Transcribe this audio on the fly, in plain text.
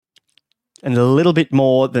and a little bit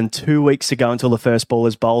more than 2 weeks to go until the first ball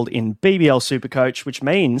is bowled in BBL Supercoach, which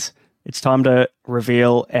means it's time to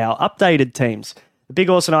reveal our updated teams. The Big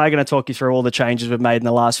Horse and I are going to talk you through all the changes we've made in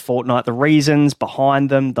the last fortnight, the reasons behind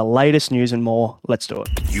them, the latest news and more. Let's do it.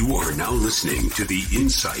 You are now listening to the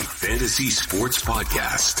Insight Fantasy Sports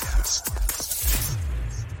Podcast.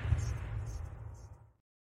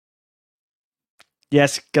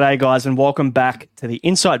 Yes, g'day guys, and welcome back to the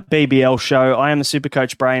Insight BBL show. I am the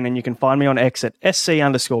Supercoach Brain, and you can find me on X at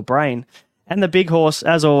SC_Brain. And the Big Horse,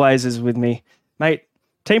 as always, is with me. Mate,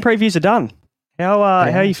 team previews are done. How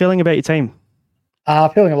are you feeling about your team?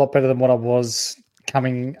 Feeling a lot better than what I was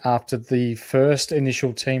coming after the first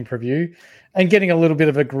initial team preview and getting a little bit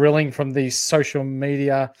of a grilling from the social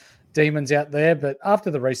media demons out there. But after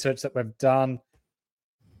the research that we've done,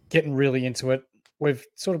 getting really into it,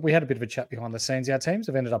 we had a bit of a chat behind the scenes. Our teams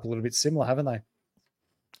have ended up a little bit similar, haven't they?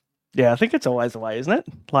 Yeah, I think it's always the way, isn't it?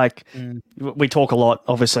 Like, we talk a lot,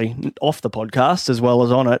 obviously, off the podcast as well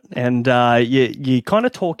as on it, and you kind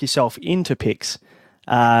of talk yourself into picks.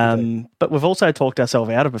 But we've also talked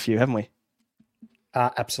ourselves out of a few, haven't we?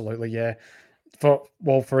 Absolutely, yeah.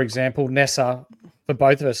 For example, Nessa, for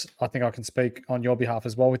both of us, I think I can speak on your behalf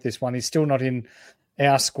as well with this one. He's still not in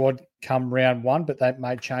our squad come round one, but that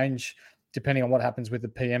may change depending on what happens with the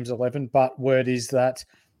PM's 11. But word is that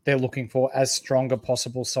they're looking for as strong a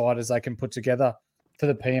possible side as they can put together for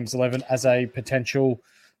the PM's 11 as a potential,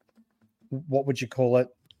 what would you call it,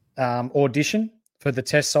 audition for the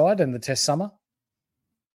test side and the test summer.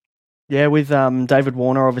 Yeah, with David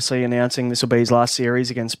Warner obviously announcing this will be his last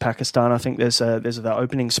series against Pakistan, I think there's the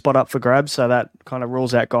opening spot up for grabs, so that kind of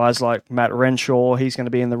rules out guys like Matt Renshaw. He's going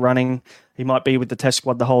to be in the running. He might be with the test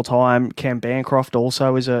squad the whole time. Cam Bancroft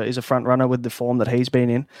also is a front runner with the form that he's been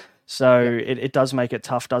in. So it does make it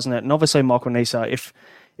tough, doesn't it? And obviously Michael Nisa, if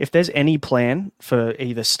there's any plan for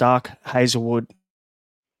either Stark, Hazelwood,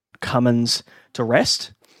 Cummins to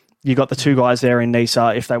rest, you got the two guys there in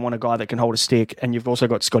Nisa if they want a guy that can hold a stick, and you've also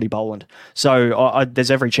got Scotty Boland. So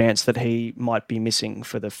there's every chance that he might be missing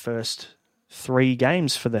for the first 3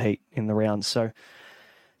 games for the Heat in the round. So,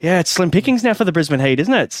 yeah, it's slim pickings now for the Brisbane Heat,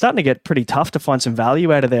 isn't it? It's starting to get pretty tough to find some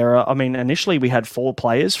value out of there. I mean, initially we had 4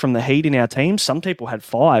 players from the Heat in our team. Some people had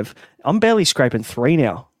 5. I'm barely scraping 3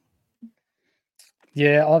 now.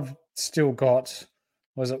 Yeah, I've still got,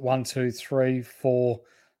 1, 2, 3, 4.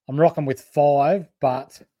 I'm rocking with 5,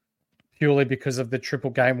 but purely because of the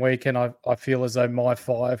triple game week, and I feel as though my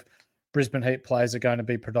 5 Brisbane Heat players are going to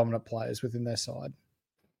be predominant players within their side.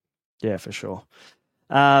 Yeah, for sure.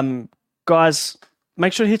 Guys,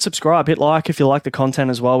 make sure to hit subscribe, hit like if you like the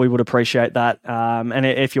content as well. We would appreciate that. And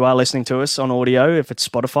if you are listening to us on audio, if it's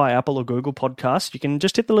Spotify, Apple or Google Podcast, you can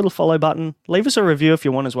just hit the little follow button. Leave us a review if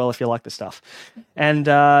you want as well, if you like the stuff. And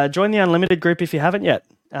join the Unlimited group if you haven't yet.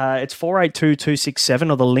 It's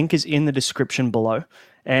 482267, or the link is in the description below.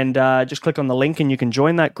 And just click on the link and you can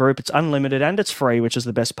join that group. It's unlimited and it's free, which is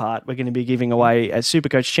the best part. We're going to be giving away a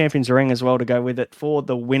Supercoach Champions Ring as well to go with it for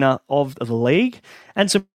the winner of the league.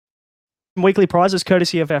 And some weekly prizes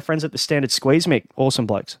courtesy of our friends at the Standard Squeeze, Mick. Awesome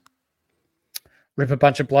blokes. Rip a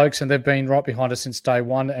bunch of blokes, and they've been right behind us since day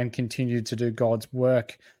one and continued to do God's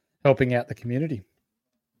work, helping out the community.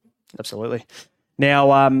 Absolutely.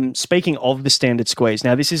 Now, speaking of the Standard Squeeze,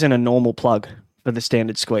 now this isn't a normal plug for the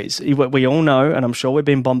Standard Squeeze. We all know, and I'm sure we've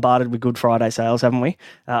been bombarded with Good Friday sales, haven't we?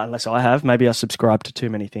 Unless I have. Maybe I subscribe to too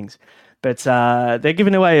many things. But they're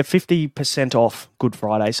giving away a 50% off Good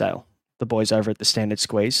Friday sale, the boys over at the Standard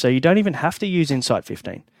Squeeze. So you don't even have to use Insight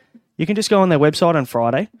 15. You can just go on their website on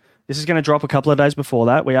Friday. This is going to drop a couple of days before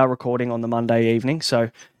that. We are recording on the Monday evening, so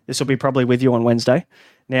this will be probably with you on Wednesday.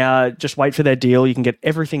 Now, just wait for their deal. You can get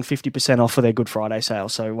everything 50% off for their Good Friday sale.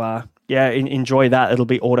 So, enjoy that. It'll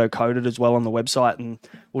be auto-coded as well on the website, and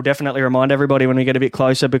we'll definitely remind everybody when we get a bit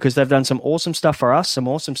closer, because they've done some awesome stuff for us, some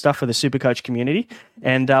awesome stuff for the Supercoach community,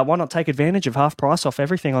 and why not take advantage of half price off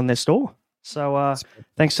everything on their store? So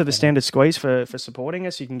thanks to the Standard Squeeze for supporting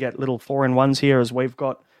us. You can get little 4-in-1s here as we've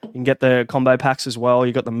got. You can get the combo packs as well.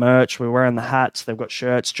 You got the merch. We're wearing the hats. They've got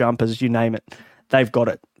shirts, jumpers, you name it. They've got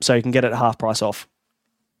it. So you can get it at half price off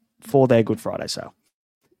for their Good Friday sale.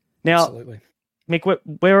 Now, absolutely. Mick,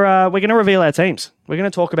 we're going to reveal our teams. We're going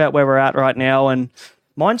to talk about where we're at right now, and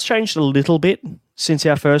mine's changed a little bit since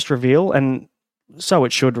our first reveal, and so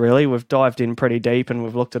it should really. We've dived in pretty deep and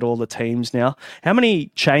we've looked at all the teams now. How many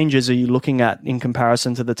changes are you looking at in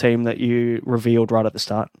comparison to the team that you revealed right at the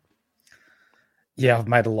start? Yeah, I've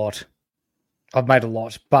made a lot.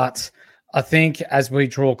 But I think as we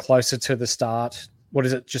draw closer to the start, what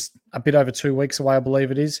is it, just a bit over 2 weeks away, I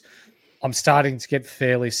believe it is, I'm starting to get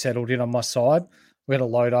fairly settled in on my side. we're going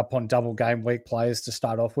to load up on double game week players to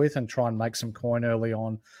start off with and try and make some coin early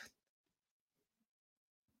on.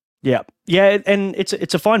 Yeah. Yeah, and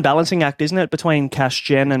it's a fine balancing act, isn't it, between cash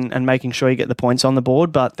gen and making sure you get the points on the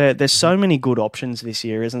board. But there's so many good options this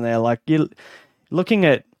year, isn't there? Like, you're looking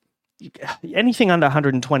at anything under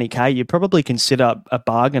 120k, you probably consider a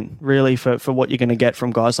bargain, really, for what you're going to get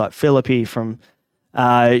from guys like Philippi, from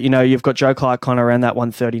you've got Joe Clark kind of around that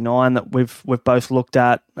 139 that we've both looked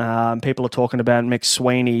at. People are talking about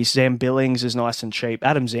McSweeney. Zam Billings is nice and cheap.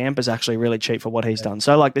 Adam Zamp is actually really cheap for what he's done.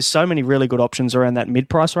 So, like, there's so many really good options around that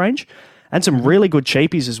mid-price range, and some really good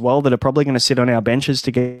cheapies as well that are probably going to sit on our benches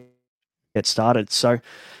to get started. So,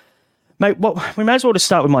 mate, well, we may as well just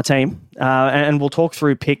start with my team, and we'll talk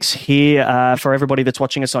through picks here for everybody that's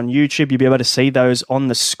watching us on YouTube. You'll be able to see those on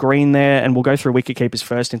the screen there, and we'll go through wicket keepers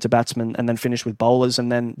first into batsmen and then finish with bowlers, and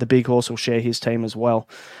then the big horse will share his team as well.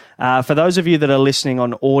 For those of you that are listening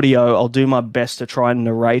on audio, I'll do my best to try and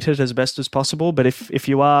narrate it as best as possible, but if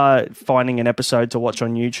you are finding an episode to watch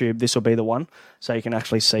on YouTube, this will be the one, so you can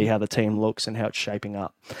actually see how the team looks and how it's shaping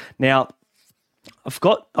up. Now,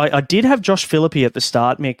 I did have Josh Philippi at the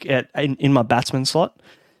start, Mick, in my batsman slot,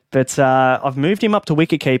 but I've moved him up to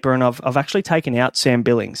wicketkeeper, and I've actually taken out Sam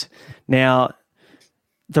Billings. Now,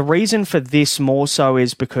 the reason for this more so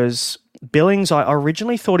is because Billings, I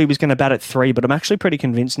originally thought he was going to bat at 3, but I'm actually pretty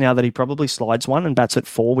convinced now that he probably slides 1 and bats at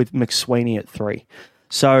 4 with McSweeney at 3.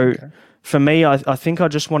 So for me, I think I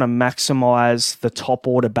just want to maximise the top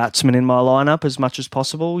order batsmen in my lineup as much as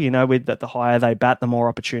possible. With that, the higher they bat, the more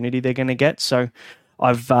opportunity they're going to get. So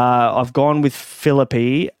I've gone with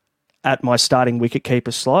Philippi at my starting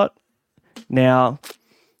wicketkeeper slot. Now,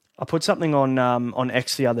 I put something on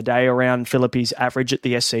X the other day around Philippi's average at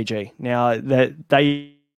the SCG. Now, the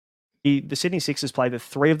Sydney Sixers played the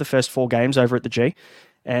 3 of the first 4 games over at the G,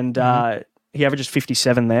 and he averages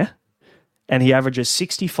 57 there. And he averages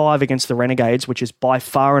 65 against the Renegades, which is by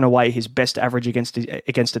far and away his best average against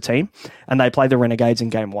a team. And they play the Renegades in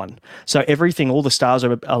game 1. So all the stars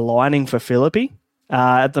are aligning for Philippi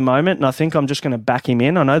at the moment. And I think I'm just going to back him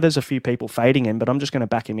in. I know there's a few people fading him, but I'm just going to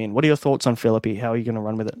back him in. What are your thoughts on Philippi? How are you going to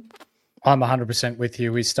run with it? I'm 100% with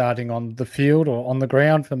you. He's starting on the field or on the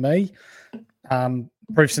ground for me.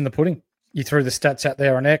 Proof's in the pudding. You threw the stats out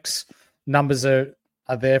there on X. Numbers are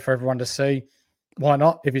there for everyone to see. Why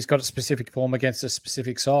not? If he's got a specific form against a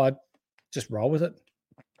specific side, just roll with it.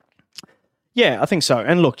 Yeah, I think so.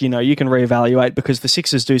 And look, you can reevaluate because the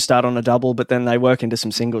Sixers do start on a double, but then they work into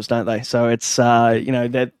some singles, don't they? So it's,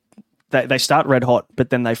 they start red hot, but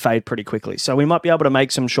then they fade pretty quickly. So we might be able to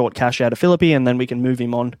make some short cash out of Philippi, and then we can move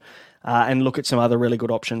him on and look at some other really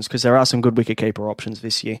good options because there are some good wicketkeeper options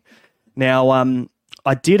this year. Now,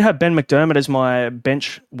 I did have Ben McDermott as my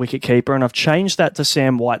bench wicketkeeper, and I've changed that to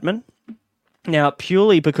Sam Whiteman. Now,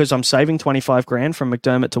 purely because I'm saving 25 grand from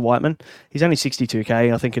McDermott to Whiteman. He's only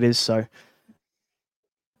 62k, I think it is, so,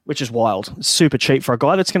 which is wild. Super cheap for a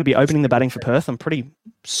guy that's going to be opening the batting for Perth. I'm pretty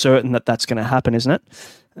certain that that's going to happen, isn't it?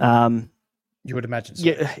 You would imagine so.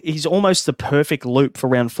 Yeah, he's almost the perfect loop for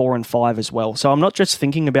round 4 and 5 as well. So I'm not just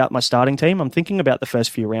thinking about my starting team, I'm thinking about the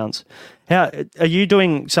first few rounds. How are you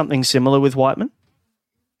doing something similar with Whiteman?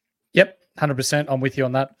 Yep, 100%. I'm with you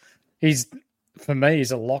on that. For me,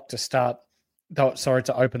 he's a lock to start.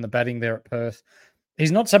 To open the batting there at Perth.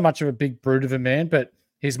 He's not so much of a big brute of a man, but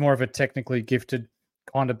he's more of a technically gifted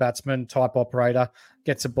kind of batsman, type operator,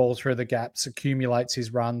 gets a ball through the gaps, accumulates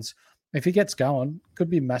his runs. If he gets going, could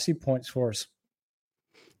be massive points for us.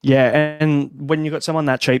 Yeah, and when you've got someone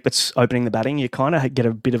that cheap that's opening the batting, you kind of get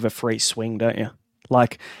a bit of a free swing, don't you?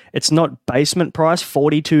 Like, it's not basement price.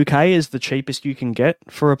 42k is the cheapest you can get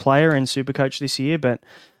for a player in Supercoach this year, but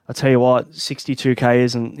I'll tell you what,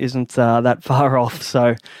 62k isn't that far off.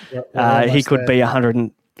 So he could be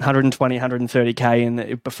 120, 130k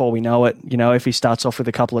and before we know it, if he starts off with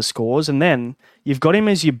a couple of scores. And then you've got him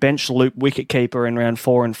as your bench loop wicketkeeper in round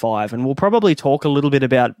 4 and 5. And we'll probably talk a little bit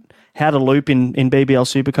about how to loop in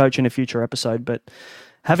BBL Supercoach in a future episode. But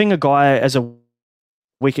having a guy as a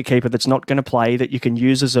wicketkeeper that's not going to play, that you can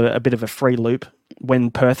use as a bit of a free loop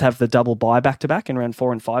when Perth have the double bye back-to-back in round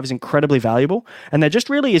 4 and 5 is incredibly valuable. And there just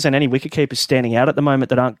really isn't any wicketkeepers standing out at the moment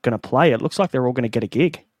that aren't going to play. It looks like they're all going to get a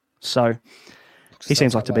gig. So he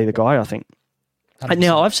seems like to be the guy, I think. 100%.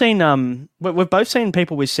 Now, I've seen, we've both seen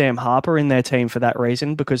people with Sam Harper in their team for that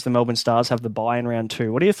reason, because the Melbourne Stars have the bye in round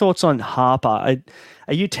 2. What are your thoughts on Harper?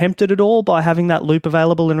 Are you tempted at all by having that loop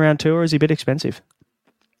available in round 2, or is he a bit expensive?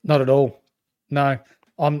 Not at all. No,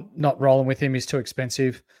 I'm not rolling with him. He's too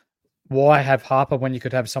expensive. Why have Harper when you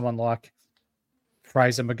could have someone like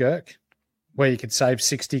Fraser McGurk, where you could save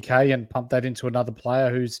 60k and pump that into another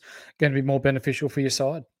player who's going to be more beneficial for your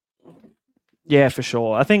side? Yeah, for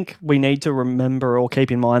sure. I think we need to remember or keep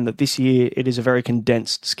in mind that this year it is a very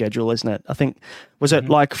condensed schedule, isn't it? I think, was it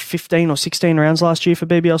like 15 or 16 rounds last year for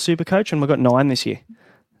BBL Supercoach, and we've got 9 this year?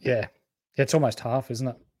 Yeah. It's almost half, isn't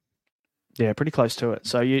it? Yeah, pretty close to it.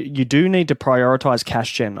 So you do need to prioritise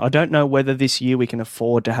cash gen. I don't know whether this year we can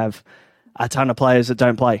afford to have a ton of players that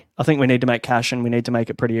don't play. I think we need to make cash, and we need to make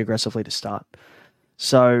it pretty aggressively to start.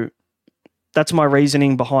 So that's my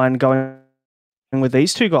reasoning behind going with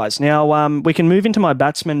these two guys. Now, we can move into my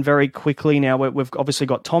batsmen very quickly. Now, we've obviously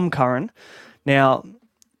got Tom Curran. Now,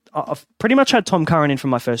 I've pretty much had Tom Curran in from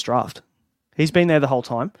my first draft. He's been there the whole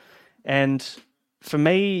time. And for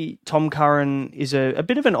me, Tom Curran is a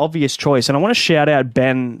bit of an obvious choice. And I want to shout out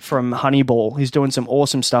Ben from Honeyball. He's doing some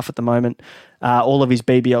awesome stuff at the moment. All of his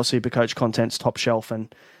BBL Supercoach content's top shelf.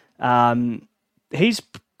 And he's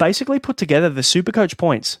basically put together the Supercoach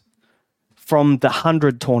points from the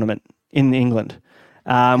 100 tournament in England,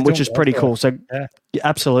 which is pretty cool. So, yeah,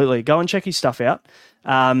 absolutely. Go and check his stuff out.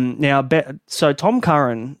 So Tom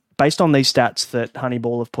Curran, based on these stats that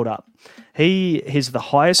Honeyball have put up, he is the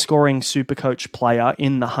highest scoring Supercoach player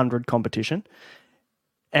in the 100 competition,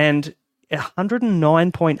 and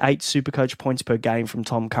 109.8 Supercoach points per game from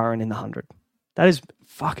Tom Curran in the 100. That is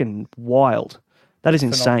fucking wild. That is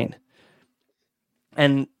insane.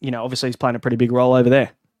 And, obviously he's playing a pretty big role over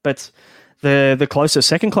there. But the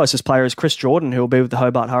second closest player is Chris Jordan, who will be with the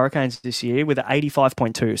Hobart Hurricanes this year with an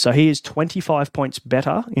 85.2. So he is 25 points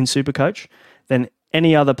better in Supercoach than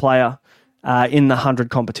any other player in the 100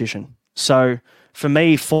 competition. So for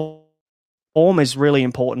me, form is really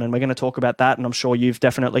important, and we're going to talk about that, and I'm sure you've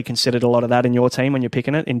definitely considered a lot of that in your team when you're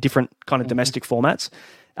picking it in different kind of domestic formats.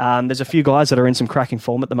 There's a few guys that are in some cracking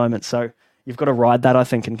form at the moment, so you've got to ride that, I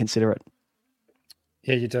think, and consider it.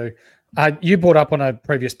 Yeah, you do. You brought up on a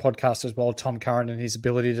previous podcast as well, Tom Curran and his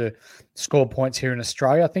ability to score points here in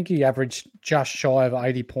Australia. I think he averaged just shy of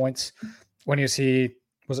 80 points when he was here,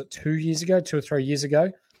 was it 2 or 3 years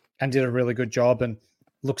ago, and did a really good job, and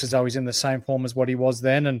looks as though he's in the same form as what he was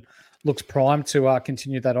then, and looks primed to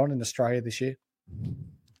continue that on in Australia this year.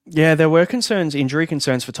 Yeah, there were injury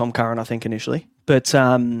concerns for Tom Curran, I think, initially. But,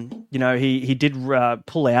 he did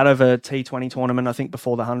pull out of a T20 tournament, I think,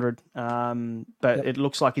 before the 100. But It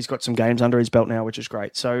looks like he's got some games under his belt now, which is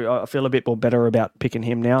great. So I feel a bit more better about picking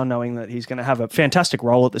him now, knowing that he's going to have a fantastic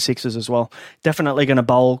role at the Sixers as well. Definitely going to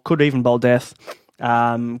bowl, could even bowl death.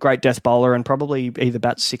 Great death bowler, and probably either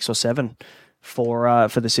bat 6 or 7 for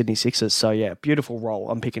the Sydney Sixers. So, yeah, beautiful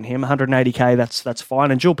role. I'm picking him. 180K, that's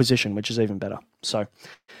fine. And dual position, which is even better. So,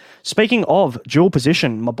 speaking of dual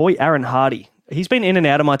position, my boy Aaron Hardy. He's been in and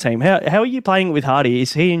out of my team. How are you playing with Hardy?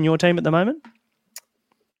 Is he in your team at the moment?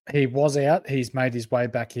 He was out. He's made his way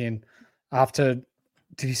back in after.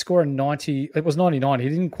 Did he score a 90? It was 99. He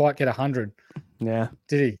didn't quite get 100. Yeah.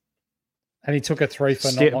 Did he? And he took a 3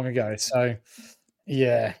 for not long ago. So,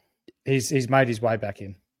 yeah, he's made his way back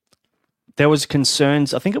in. There was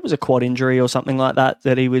concerns. I think it was a quad injury or something like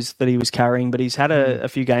that he was carrying, but he's had a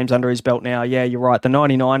few games under his belt now. Yeah, you're right. The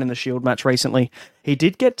 99 in the Shield match recently, he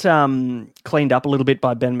did get cleaned up a little bit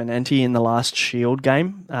by Ben Menenti in the last Shield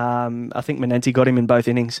game. I think Menenti got him in both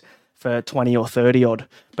innings for 20 or 30 odd,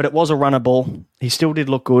 but it was a runner ball. He still did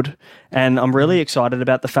look good, and I'm really excited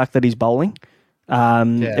about the fact that he's bowling.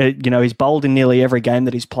 He's bowled in nearly every game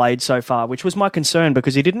that he's played so far, which was my concern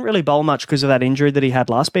because he didn't really bowl much because of that injury that he had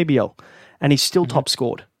last BBL, and he's still top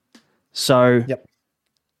scored. So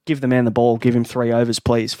give the man the ball, give him 3 overs,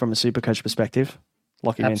 please, from a Supercoach perspective.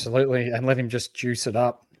 Lock him in. Absolutely, and let him just juice it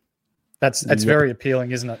up. That's very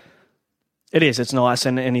appealing, isn't it? It is. It's nice,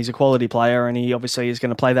 and he's a quality player, and he obviously is going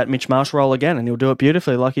to play that Mitch Marsh role again, and he'll do it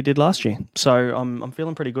beautifully like he did last year. So I'm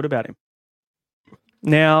feeling pretty good about him.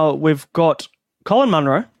 Now, we've got Colin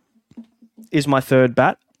Munro is my third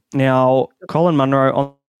bat. Now, Colin Munro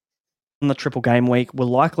on the triple game week will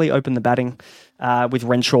likely open the batting with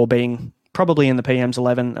Renshaw being probably in the PM's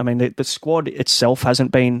 11. I mean, the squad itself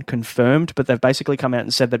hasn't been confirmed, but they've basically come out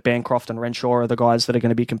and said that Bancroft and Renshaw are the guys that are going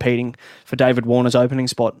to be competing for David Warner's opening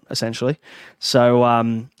spot, essentially. So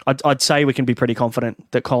I'd say we can be pretty confident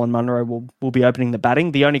that Colin Munro will be opening the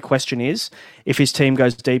batting. The only question is, if his team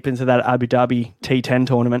goes deep into that Abu Dhabi T10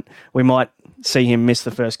 tournament, we might see him miss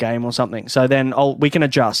the first game or something. So then we can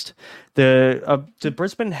adjust. The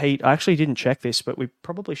Brisbane Heat, I actually didn't check this, but we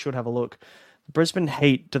probably should have a look. Brisbane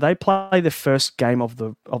Heat, do they play the first game of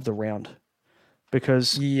the round?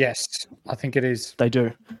 Because yes, I think it is. They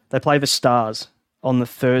do. They play the Stars on the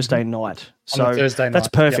Thursday night. So on the Thursday night. That's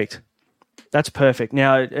perfect. Yep. That's perfect.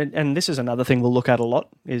 Now, and this is another thing we'll look at a lot,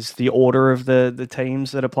 is the order of the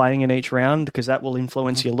teams that are playing in each round, because that will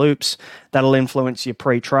influence your loops. That'll influence your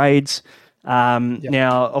pre-trades.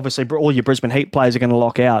 Now, obviously, all your Brisbane Heat players are going to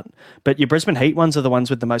lock out, but your Brisbane Heat ones are the ones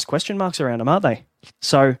with the most question marks around them, aren't they?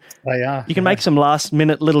 So They are. You can make some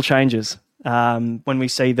last-minute little changes when we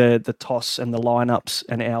see the toss and the lineups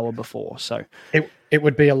an hour before. So it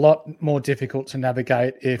would be a lot more difficult to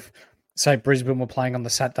navigate if, say, Brisbane were playing on the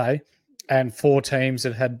Saturday and 4 teams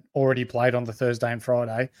that had already played on the Thursday and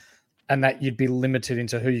Friday, and that you'd be limited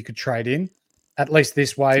into who you could trade in. At least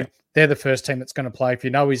this way, they're the first team that's going to play. If you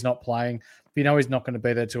know he's not playing, if you know he's not going to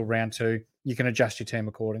be there till round 2, you can adjust your team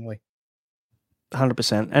accordingly.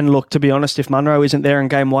 100%. And look, to be honest, if Munro isn't there in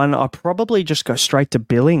game 1, I'll probably just go straight to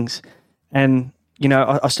Billings. And,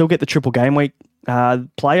 I still get the triple game week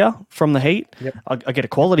player from the Heat. Yep. I get a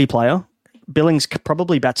quality player. Billings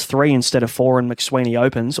probably bats 3 instead of 4 and McSweeney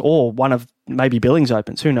opens, or one of maybe Billings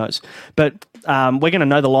opens, who knows. But we're going to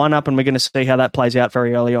know the lineup and we're going to see how that plays out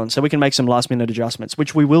very early on. So we can make some last-minute adjustments,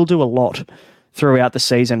 which we will do a lot throughout the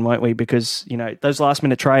season, won't we? Because, those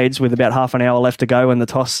last-minute trades with about half an hour left to go and the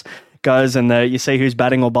toss goes and you see who's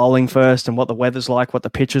batting or bowling first and what the weather's like, what the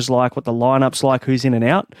pitch is like, what the lineup's like, who's in and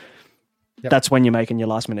out. Yep. That's when you're making your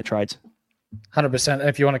last-minute trades. 100%.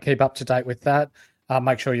 If you want to keep up to date with that,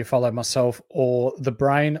 make sure you follow myself or The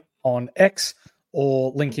Brain on X,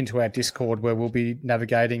 or link into our Discord where we'll be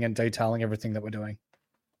navigating and detailing everything that we're doing.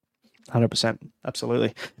 100%.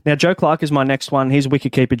 Absolutely. Now, Joe Clark is my next one. He's a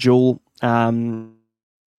wicketkeeper duel. And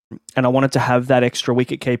I wanted to have that extra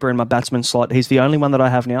wicketkeeper in my batsman slot. He's the only one that I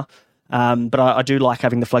have now. But I do like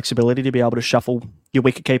having the flexibility to be able to shuffle your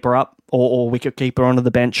wicketkeeper up or wicketkeeper onto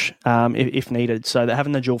the bench if needed. So that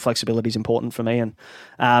having the dual flexibility is important for me.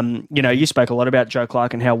 And, you spoke a lot about Joe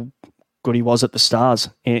Clark and how good he was at the Stars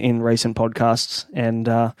in recent podcasts. And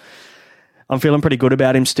I'm feeling pretty good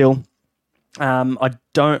about him still.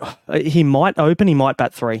 He might open, he might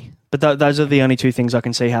bat 3. But those are the only 2 things I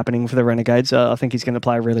can see happening for the Renegades. I think he's going to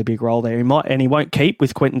play a really big role there. He won't keep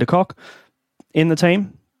with Quinton de Kock in the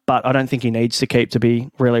team, but I don't think he needs to keep to be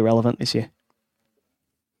really relevant this year.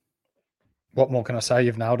 What more can I say?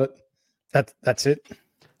 You've nailed it. That's it.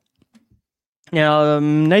 Now,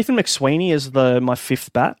 Nathan McSweeney is my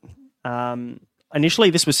 5th bat. Initially,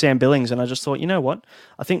 this was Sam Billings, and I just thought, you know what?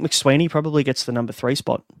 I think McSweeney probably gets the number 3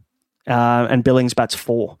 spot, and Billings bats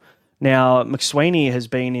 4. Now, McSweeney has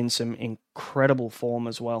been in some incredible form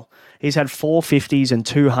as well. He's had 4 50s and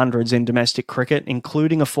 200s in domestic cricket,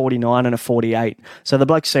 including a 49 and a 48. So the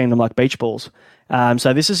bloke's seen them like beach balls.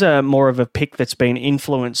 So this is more of a pick that's been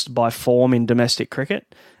influenced by form in domestic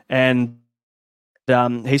cricket. And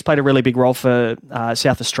he's played a really big role for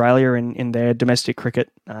South Australia in their domestic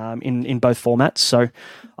cricket in both formats. So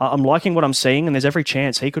I'm liking what I'm seeing, and there's every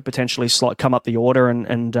chance he could potentially come up the order.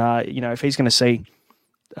 And if he's going to see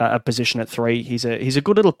a position at 3, he's a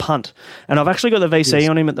good little punt. And I've actually got the VC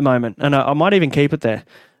on him at the moment, and I might even keep it there.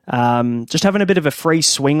 Just having a bit of a free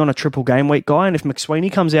swing on a triple game week guy, and if McSweeney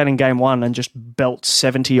comes out in game 1 and just belts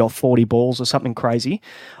 70 or 40 balls or something crazy,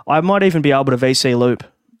 I might even be able to VC loop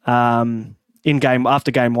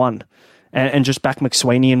after game 1 and just back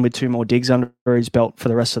McSweeney in with 2 more digs under his belt for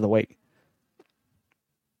the rest of the week.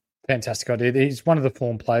 Fantastic idea. He's one of the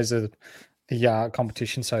form players of the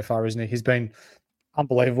competition so far, isn't he? He's been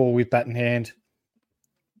unbelievable with bat in hand.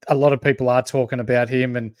 A lot of people are talking about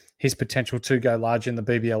him and his potential to go large in the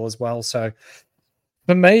BBL as well. So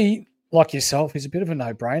for me, like yourself, he's a bit of a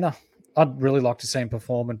no-brainer. I'd really like to see him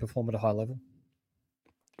perform at a high level.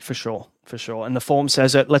 For sure. And the form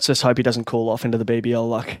says it. Let's just hope he doesn't cool off into the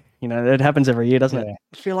BBL. It happens every year, doesn't it?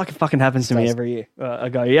 I feel like it fucking happens to me every year. I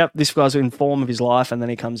go, yep, this guy's in form of his life, and then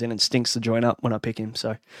he comes in and stinks the joint up when I pick him.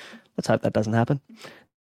 So let's hope that doesn't happen.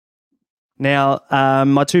 Now,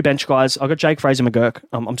 my 2 bench guys, I've got Jake Fraser-McGurk.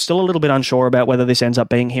 I'm still a little bit unsure about whether this ends up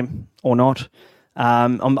being him or not.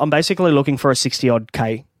 I'm basically looking for a 60-odd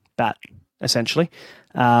K bat, essentially.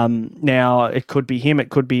 Now, it could be him. It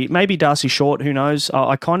could be maybe Darcy Short. Who knows?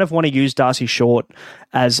 I kind of want to use Darcy Short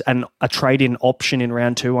as a trade-in option in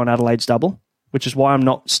round 2 on Adelaide's double, which is why I'm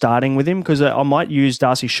not starting with him, because I might use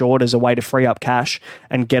Darcy Short as a way to free up cash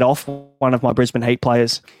and get off one of my Brisbane Heat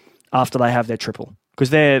players after they have their triple. Because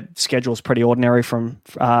their schedule's pretty ordinary from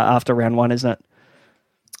after round 1, isn't it?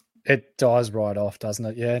 It dies right off, doesn't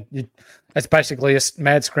it? Yeah. It's basically a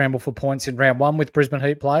mad scramble for points in round 1 with Brisbane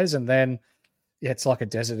Heat players, and then it's like a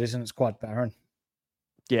desert, isn't it? It's quite barren.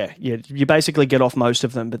 Yeah. You basically get off most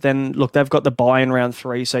of them. But then, look, they've got the bye in round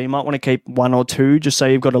 3, so you might want to keep 1 or 2 just so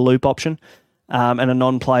you've got a loop option and a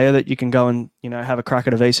non-player that you can go and, have a crack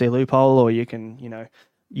at a VC loophole, or you can,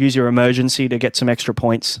 use your emergency to get some extra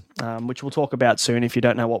points, which we'll talk about soon. If you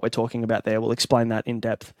don't know what we're talking about there, we'll explain that in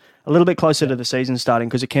depth a little bit closer to the season starting,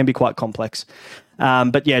 because it can be quite complex.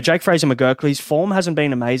 But yeah, Jake Fraser McGurk, his form hasn't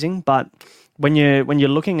been amazing, but when you're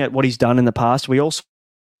looking at what he's done in the past, we also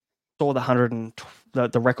saw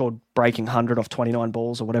the record-breaking 100 off 29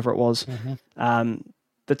 balls or whatever it was.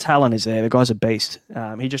 The talent is there. The guy's a beast.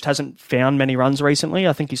 He just hasn't found many runs recently.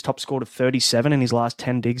 I think he's top scored of 37 in his last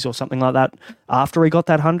 10 digs or something like that after he got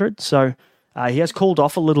that 100. So he has cooled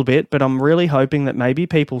off a little bit, but I'm really hoping that maybe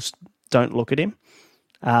people don't look at him.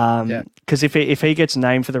 Because if he gets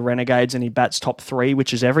named for the Renegades and he bats top 3,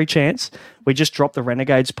 which is every chance, we just drop the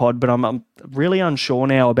Renegades pod. But I'm really unsure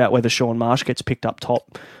now about whether Sean Marsh gets picked up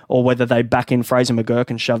top or whether they back in Fraser McGurk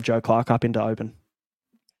and shove Joe Clark up into open.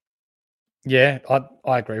 Yeah,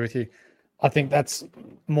 I agree with you. I think that's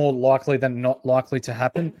more likely than not likely to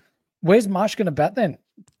happen. Where's Marsh going to bat then?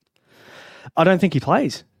 I don't think he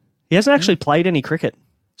plays. He hasn't actually played any cricket.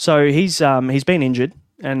 So he's been injured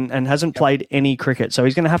and hasn't played any cricket. So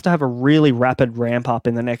he's going to have a really rapid ramp up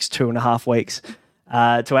in the next 2.5 weeks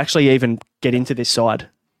to actually even get into this side.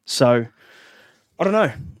 So I don't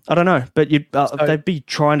know. But they'd be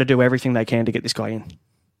trying to do everything they can to get this guy in.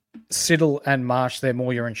 Siddle and Marsh, they're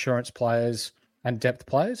more your insurance players and depth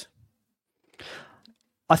players?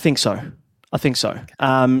 I think so.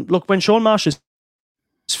 Look, when Sean Marsh is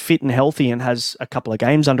fit and healthy and has a couple of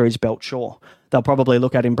games under his belt, sure, they'll probably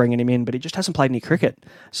look at him bringing him in, but he just hasn't played any cricket.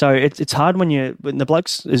 So it's hard when the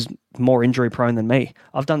blokes is more injury prone than me.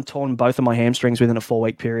 I've torn both of my hamstrings within a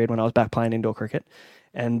 4-week period when I was back playing indoor cricket.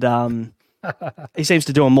 And he seems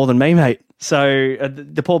to do them more than me, mate. So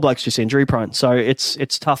the poor bloke's just injury prone. So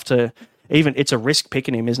it's tough to even. It's a risk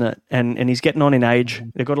picking him, isn't it? And he's getting on in age.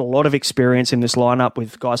 They've got a lot of experience in this lineup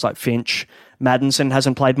with guys like Finch. Maddinson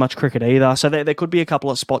hasn't played much cricket either. So there could be a couple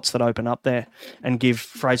of spots that open up there and give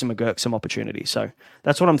Fraser McGurk some opportunity. So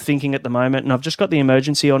that's what I'm thinking at the moment. And I've just got the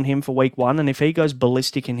emergency on him for week 1. And if he goes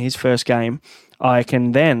ballistic in his first game, I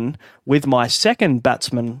can then, with my second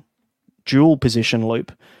batsman dual position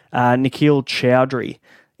loop, Nikhil Chowdhury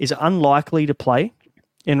is unlikely to play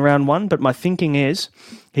in round 1, but my thinking is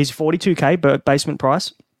he's 42k basement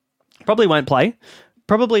price. Probably won't play.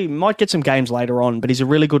 Probably might get some games later on, but he's a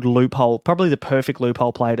really good loophole, probably the perfect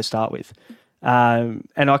loophole player to start with. And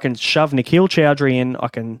I can shove Nikhil Chowdhury in. I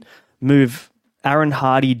can move Aaron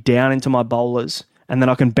Hardy down into my bowlers, and then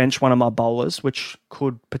I can bench one of my bowlers, which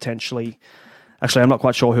could potentially... Actually, I'm not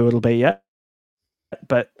quite sure who it'll be yet.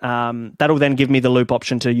 But that'll then give me the loop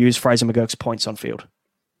option to use Fraser McGurk's points on field.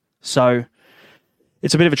 So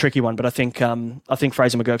it's a bit of a tricky one, but I think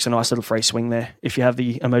Fraser McGurk's a nice little free swing there if you have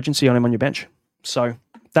the emergency on him on your bench. So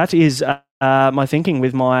that is my thinking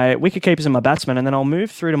with my wicket keepers and my batsmen, and then I'll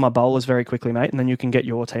move through to my bowlers very quickly, mate, and then you can get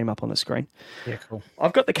your team up on the screen. Yeah, cool.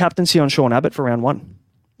 I've got the captaincy on Sean Abbott for round 1.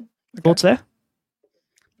 Okay. Thoughts there?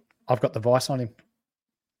 I've got the vice on him.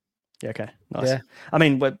 Yeah, okay. Nice. Yeah. I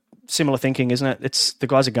mean, similar thinking, isn't it? It's the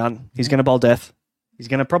guy's a gun. He's going to bowl death. He's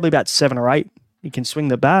going to probably bat 7 or 8. He can swing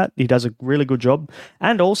the bat. He does a really good job.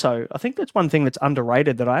 And also, I think that's one thing that's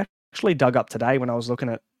underrated that I actually dug up today when I was looking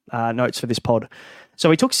at notes for this pod. So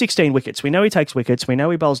he took 16 wickets. We know he takes wickets. We know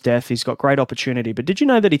he bowls death. He's got great opportunity. But did you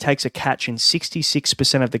know that he takes a catch in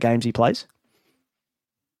 66% of the games he plays?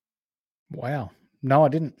 Wow. No, I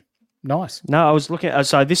didn't. Nice. No, I was looking at...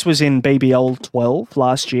 So this was in BBL 12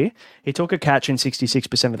 last year. He took a catch in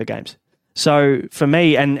 66% of the games. So for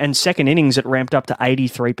me, and second innings, it ramped up to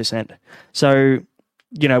 83%. So,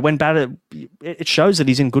 when batted, it shows that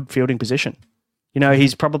he's in good fielding position.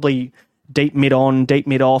 He's probably deep mid on, deep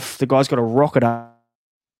mid off. The guy's got a rocket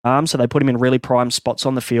arm, so they put him in really prime spots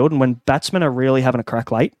on the field. And when batsmen are really having a crack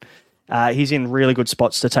late, he's in really good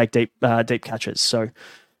spots to take deep catches. So,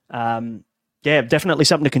 yeah, definitely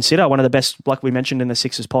something to consider. One of the best, like we mentioned in the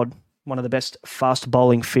Sixers pod, one of the best fast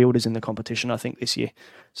bowling fielders in the competition, I think, this year.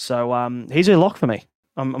 So he's a lock for me.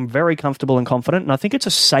 I'm very comfortable and confident, and I think it's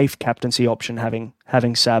a safe captaincy option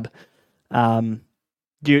having Sab.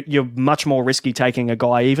 You're much more risky taking a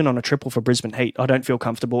guy, even on a triple for Brisbane Heat. I don't feel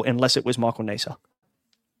comfortable unless it was Michael Neser.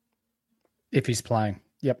 If he's playing.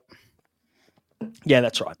 Yep. Yeah,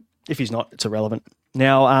 that's right. If he's not, it's irrelevant.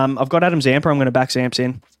 Now, I've got Adam Zampa. I'm going to back Zamps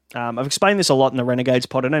in. I've explained this a lot in the Renegades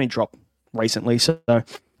pod. It only dropped recently, so I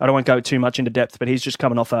don't want to go too much into depth, but he's just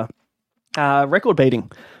coming off a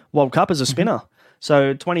record-beating World Cup as a spinner.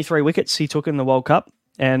 So 23 wickets he took in the World Cup,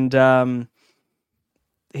 and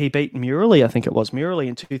he beat Murley, I think it was. Murley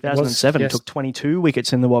in 2007 yes. Took 22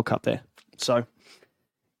 wickets in the World Cup there. So,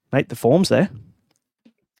 mate, the form's there.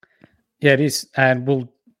 Yeah, it is. And we'll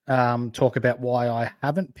talk about why I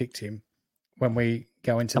haven't picked him when we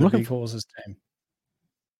go into the Big Horses team.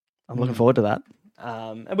 I'm looking forward to that.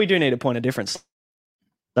 And we do need a point of difference,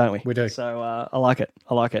 don't we? We do. So I like it.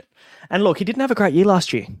 And look, he didn't have a great year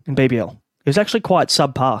last year in BBL. He was actually quite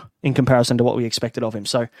subpar in comparison to what we expected of him.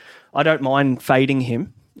 So I don't mind fading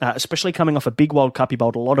him, especially coming off a big World Cup. He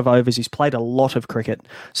bowled a lot of overs. He's played a lot of cricket.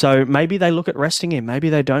 So maybe they look at resting him. Maybe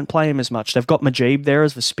they don't play him as much. They've got Majib there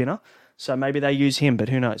as the spinner, so maybe they use him, but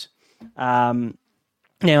who knows?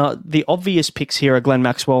 Now, the obvious picks here are Glenn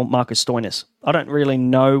Maxwell, Marcus Stoinis. I don't really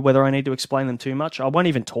know whether I need to explain them too much. I won't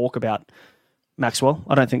even talk about Maxwell.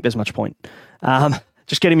 I don't think there's much point.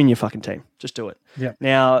 Just get him in your fucking team. Just do it. Yeah.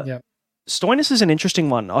 Now, Yeah. Stoinis is an interesting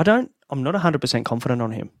one. I'm not 100% confident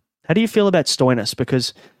on him. How do you feel about Stoinis?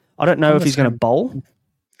 Because I don't know if he's going to bowl.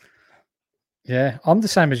 Yeah, I'm the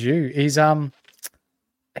same as you.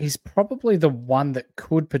 He's probably the one that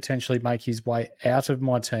could potentially make his way out of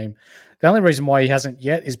my team. The only reason why he hasn't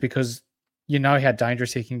yet is because you know how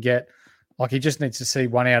dangerous he can get. Like, he just needs to see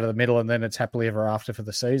one out of the middle and then it's happily ever after for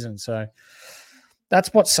the season. So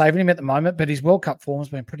that's what's saving him at the moment. But his World Cup form has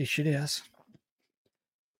been pretty shitty, ass.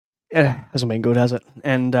 Yeah, hasn't been good, has it?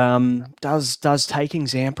 And does taking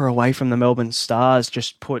Zampa away from the Melbourne Stars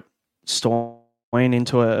just put Stoin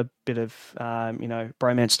into a bit of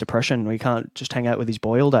bromance depression? We can't just hang out with his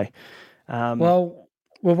boy all day. Well,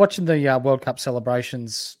 we're watching the World Cup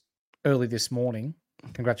celebrations early this morning.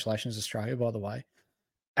 Congratulations, Australia, by the way.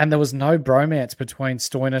 And there was no bromance between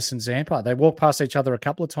Stoinis and Zampa. They walked past each other a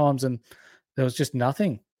couple of times and there was just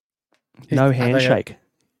nothing. No handshake.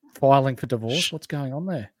 Filing for divorce? What's going on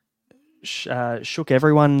there? Shook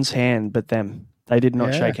everyone's hand but them. They did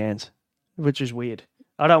not shake hands, which is weird.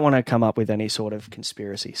 I don't want to come up with any sort of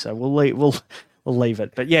conspiracy, so we'll leave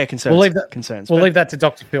it. But yeah, concerns. We'll leave that to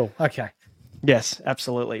Dr. Phil. Okay. Yes,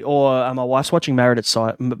 absolutely. Or my wife's watching Married at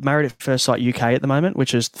First Sight UK at the moment,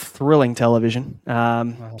 which is thrilling television.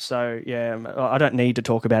 So yeah, I don't need to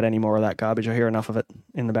talk about any more of that garbage. I hear enough of it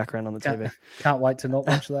in the background on the TV. Can't wait to not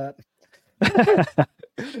watch that.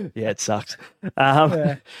 Yeah, it sucks.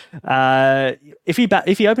 If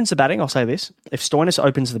he opens the batting, I'll say this: if Stoinis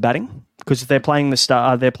opens the batting, because they're playing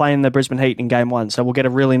the Brisbane Heat in Game 1, so we'll get a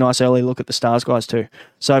really nice early look at the Stars guys too.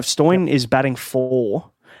 So if Stoin is batting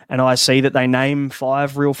 4, and I see that they name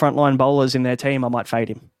 5 real frontline bowlers in their team, I might fade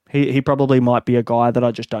him. He probably might be a guy that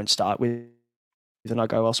I just don't start with, and I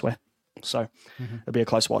go elsewhere. So it'll be a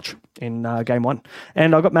close watch in Game 1.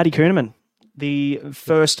 And I got Matty Kuhnemann, the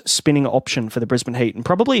first spinning option for the Brisbane Heat, and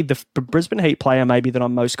probably the Brisbane Heat player maybe that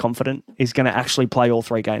I'm most confident is going to actually play all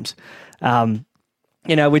 3 games.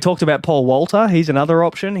 We talked about Paul Walter. He's another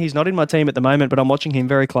option. He's not in my team at the moment, but I'm watching him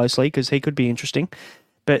very closely because he could be interesting.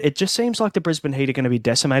 But it just seems like the Brisbane Heat are going to be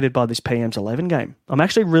decimated by this PM's 11 game. I'm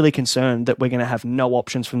actually really concerned that we're going to have no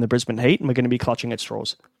options from the Brisbane Heat and we're going to be clutching at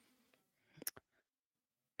straws.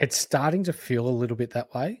 It's starting to feel a little bit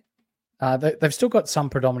that way. They've still got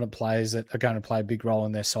some predominant players that are going to play a big role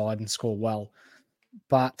in their side and score well.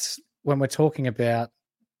 But when we're talking about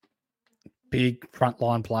big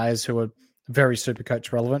frontline players who are very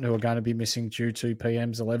Supercoach relevant, who are going to be missing due to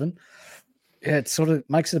PM's 11, it sort of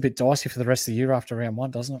makes it a bit dicey for the rest of the year after round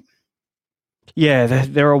 1, doesn't it? Yeah,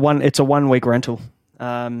 it's a 1 week rental.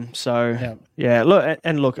 Look,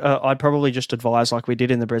 I'd probably just advise, like we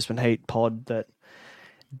did in the Brisbane Heat pod, that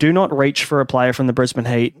do not reach for a player from the Brisbane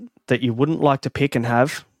Heat that you wouldn't like to pick and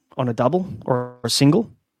have on a double or a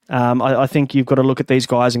single. I think you've got to look at these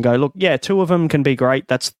guys and go, look, yeah, 2 of them can be great.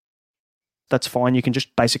 That's fine. You can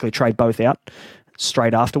just basically trade both out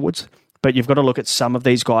straight afterwards. But you've got to look at some of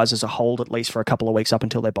these guys as a hold, at least for a couple of weeks up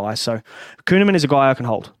until they buy. So Kuhnemann is a guy I can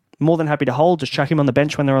hold. More than happy to hold. Just chuck him on the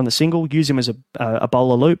bench when they're on the single. Use him as a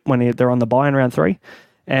bowler loop when they're on the buy in round 3.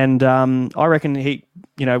 And I reckon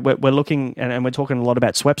we're looking, and we're talking a lot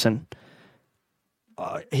about Swepson.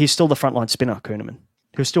 He's still the frontline spinner, Kuhnemann.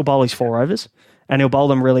 He'll still bowl his 4 overs, and he'll bowl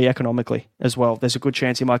them really economically as well. There's a good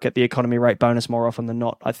chance he might get the economy rate bonus more often than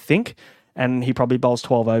not, I think, and he probably bowls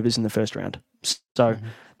 12 overs in the first round. So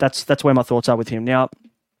that's where my thoughts are with him. Now,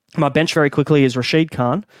 my bench very quickly is Rashid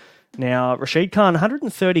Khan. Now, Rashid Khan,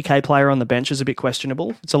 130k player on the bench is a bit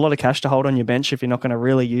questionable. It's a lot of cash to hold on your bench if you're not going to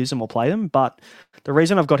really use them or play them. But the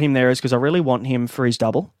reason I've got him there is because I really want him for his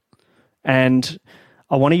double. And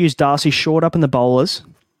I want to use Darcy Short up in the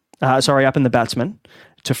batsmen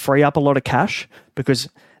to free up a lot of cash, because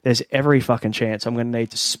there's every fucking chance I'm going to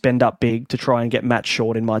need to spend up big to try and get Matt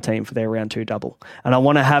Short in my team for their round 2 double. And I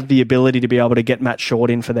want to have the ability to be able to get Matt Short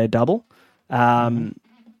in for their double,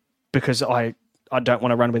 because I don't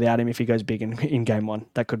want to run without him if he goes big in Game 1.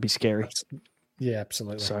 That could be scary. Yeah,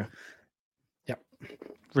 absolutely. So, yep.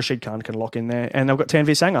 Rashid Khan can lock in there. And they've got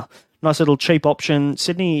Tanveer Sangha. Nice little cheap option.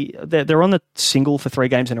 Sydney, they're on the single for 3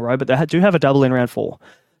 games in a row, but they do have a double in round 4.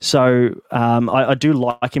 So I do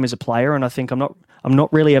like him as a player, and I think I'm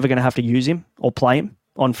not really ever going to have to use him or play him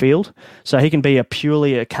on field. So he can be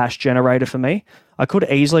purely a cash generator for me. I could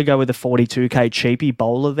easily go with a 42k cheapie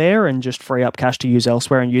bowler there and just free up cash to use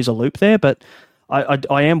elsewhere and use a loop there. But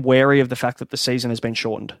I am wary of the fact that the season has been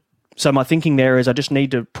shortened. So my thinking there is I just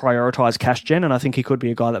need to prioritize cash gen, and I think he could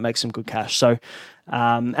be a guy that makes some good cash. So,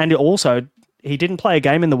 and also he didn't play a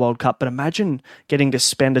game in the World Cup, but imagine getting to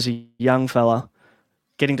spend as a young fella,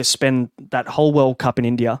 getting to spend that whole World Cup in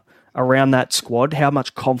India around that squad, how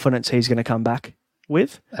much confidence he's going to come back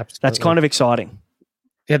with. Absolutely. That's kind of exciting.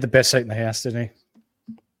 He had the best seat in the house, didn't he?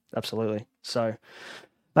 Absolutely. So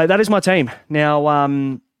mate, that is my team. Now,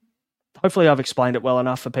 hopefully I've explained it well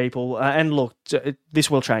enough for people. And look,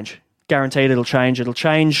 this will change. Guaranteed it'll change. It'll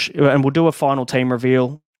change. And we'll do a final team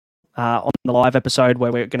reveal on the live episode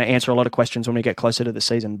where we're going to answer a lot of questions when we get closer to the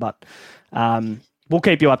season. But we'll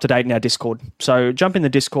keep you up to date in our Discord. So jump in the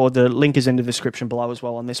Discord. The link is in the description below as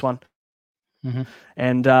well on this one. Mm-hmm.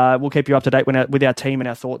 And we'll keep you up to date with our team and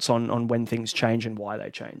our thoughts on when things change and why they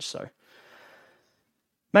change. So,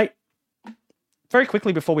 mate, very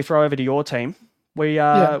quickly before we throw over to your team, we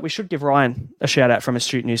should give Ryan a shout out from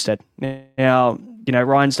Astute Newstead. Now,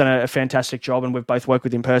 Ryan's done a fantastic job, and we've both worked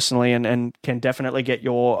with him personally and can definitely get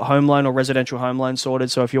your home loan or residential home loan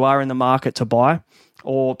sorted. So if you are in the market to buy,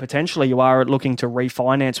 or potentially you are looking to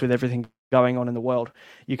refinance with everything going on in the world,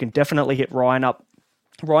 you can definitely hit Ryan up.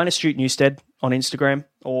 Ryan Astute Newstead on Instagram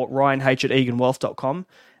or ryanh@eganwealth.com.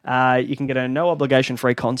 You can get a no obligation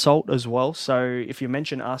free consult as well. So if you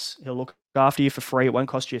mention us, he'll look after you for free. It won't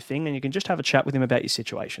cost you a thing, and you can just have a chat with him about your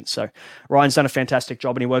situation. So Ryan's done a fantastic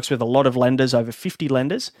job, and he works with a lot of lenders, over 50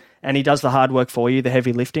 lenders, and he does the hard work for you, the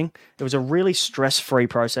heavy lifting. It was a really stress-free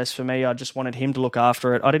process for me. I just wanted him to look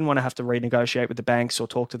after it. I didn't want to have to renegotiate with the banks or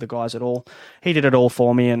talk to the guys at all. He did it all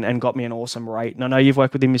for me and got me an awesome rate. And I know you've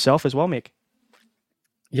worked with him yourself as well, Mick.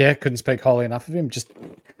 Yeah, couldn't speak highly enough of him. Just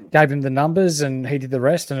gave him the numbers and he did the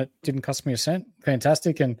rest, and it didn't cost me a cent.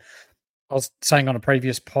 Fantastic. And I was saying on a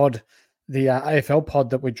previous pod, the AFL pod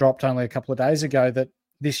that we dropped only a couple of days ago, that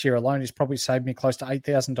this year alone has probably saved me close to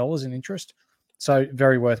 $8,000 in interest. So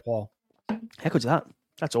very worthwhile. How good's that?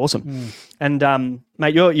 That's awesome. And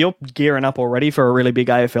mate, you're gearing up already for a really big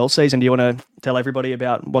AFL season. Do you want to tell everybody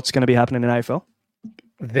about what's going to be happening in AFL?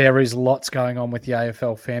 There is lots going on with the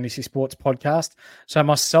AFL Fantasy Sports Podcast. So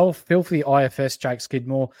myself, Filthy IFS, Jake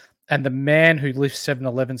Skidmore, and the man who lifts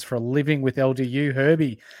 7-Elevens for a living with LDU,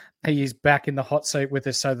 Herbie, he is back in the hot seat with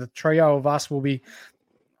us. So the trio of us will be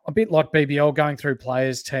a bit like BBL, going through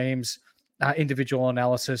players, teams, individual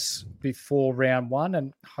analysis before round one,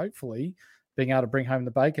 and hopefully being able to bring home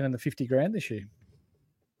the bacon and the 50 grand this year.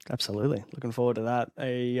 Absolutely. Looking forward to that.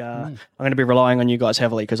 I'm going to be relying on you guys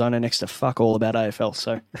heavily because I know next to fuck all about AFL.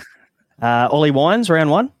 So, Ollie Wines, round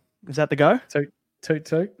one. Is that the go? Toot.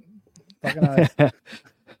 Fucking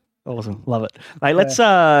awesome. Love it. Mate,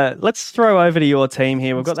 let's throw over to your team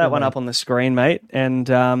here. We've got that one up on the screen, mate. And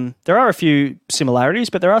there are a few similarities,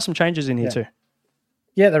 but there are some changes in here too.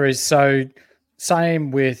 Yeah, there is. So, same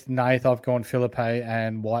with Nath. I've gone Philippe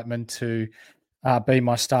and Whiteman to be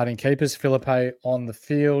my starting keepers. Philippe on the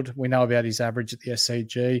field. We know about his average at the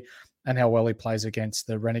SCG and how well he plays against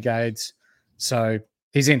the Renegades. So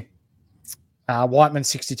he's in. Whiteman,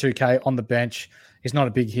 62K on the bench. He's not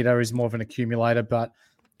a big hitter. He's more of an accumulator. But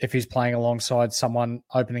if he's playing alongside someone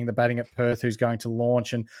opening the batting at Perth who's going to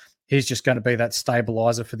launch and he's just going to be that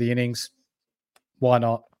stabilizer for the innings, why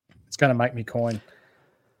not? It's going to make me coin.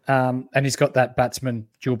 And he's got that batsman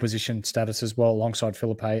dual position status as well alongside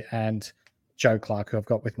Philippe and Joe Clark, who I've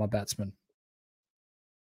got with my batsman.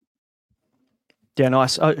 Yeah,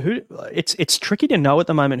 nice. It's tricky to know at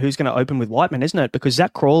the moment who's going to open with Whiteman, isn't it? Because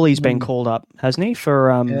Zach Crawley's been called up, hasn't he,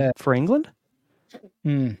 for England?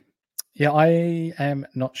 Yeah, I am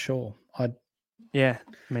not sure. Yeah,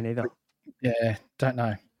 me neither. Yeah, don't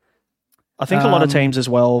know. I think a lot of teams as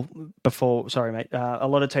well sorry, mate. A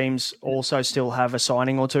lot of teams also still have a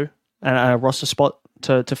signing or two and a roster spot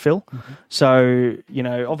to fill. Mm-hmm. So,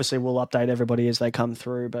 obviously we'll update everybody as they come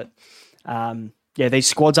through. But, these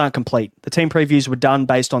squads aren't complete. The team previews were done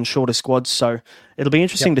based on shorter squads. So it'll be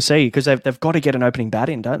interesting to see because they've got to get an opening bat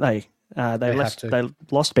in, don't they? They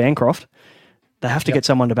lost Bancroft. They have to get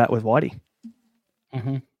someone to bat with Whitey.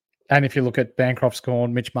 Mm-hmm. And if you look at Bancroft's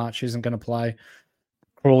gone, Mitch March isn't going to play.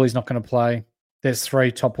 Crawley's not going to play. There's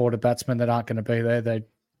 3 top order batsmen that aren't going to be there. They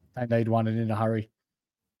need one and in a hurry.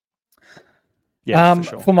 Yeah, for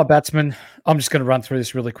sure. For my batsman, I'm just going to run through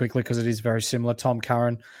this really quickly because it is very similar. Tom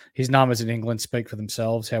Curran, his numbers in England speak for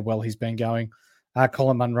themselves, how well he's been going.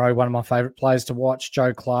 Colin Munro, one of my favourite players to watch.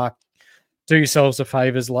 Joe Clark. Do yourselves a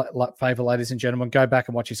favour, ladies and gentlemen. Go back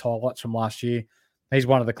and watch his highlights from last year. He's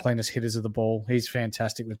one of the cleanest hitters of the ball. He's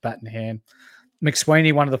fantastic with bat in hand.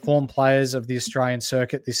 McSweeney, one of the form players of the Australian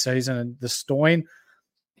circuit this season, and the Stoyne.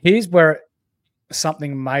 Here's where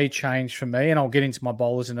something may change for me, and I'll get into my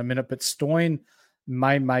bowlers in a minute, but Stoyne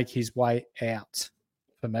may make his way out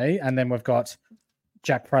for me. And then we've got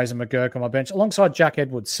Jack Fraser McGurk on my bench alongside Jack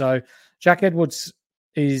Edwards. So Jack Edwards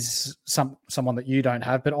is someone that you don't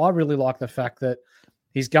have, but I really like the fact that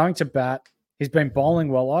he's going to bat. He's been bowling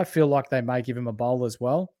well. I feel like they may give him a bowl as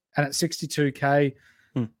well. And at 62K,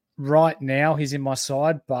 right now he's in my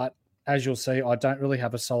side, but as you'll see, I don't really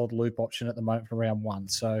have a solid loop option at the moment for round one.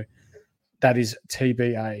 So that is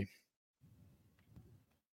TBA.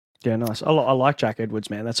 Yeah, nice. I like Jack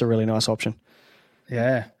Edwards, man. That's a really nice option.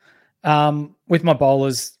 Yeah. With my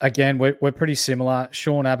bowlers, again, we're pretty similar.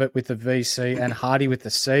 Sean Abbott with the VC and Hardy with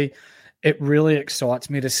the C. It really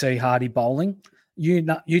excites me to see Hardy bowling.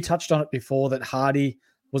 You touched on it before that Hardy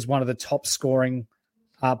was one of the top scoring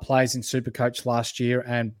players in Supercoach last year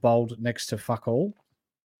and bowled next to fuck all.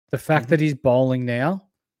 The fact that he's bowling now,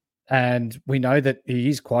 and we know that he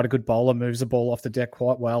is quite a good bowler, moves the ball off the deck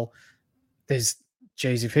quite well.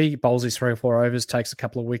 If he bowls his 3 or 4 overs, takes a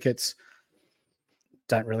couple of wickets,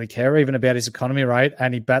 don't really care even about his economy rate,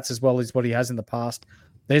 and he bats as well as what he has in the past,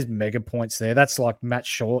 there's mega points there. That's like Matt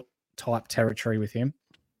Short type territory with him.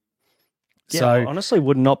 Yeah, so I honestly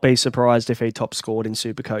would not be surprised if he top scored in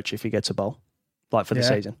Supercoach if he gets a bowl, like for the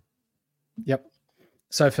season. Yep.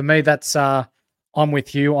 So for me, that's I'm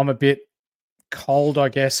with you. I'm a bit cold, I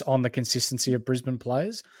guess, on the consistency of Brisbane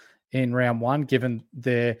players in round one, given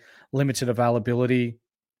their limited availability,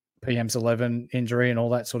 PM's 11 injury and all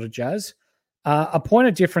that sort of jazz. A point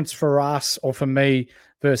of difference for us, or for me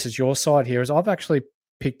versus your side here, is I've actually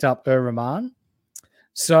picked up Rahman.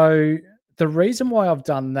 So the reason why I've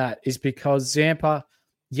done that is because Zampa,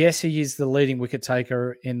 yes, he is the leading wicket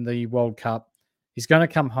taker in the World Cup. He's going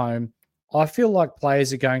to come home. I feel like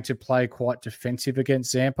players are going to play quite defensive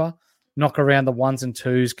against Zampa, knock around the 1s and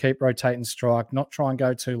 2s, keep rotating strike, not try and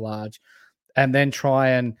go too large, and then try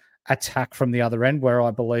and attack from the other end where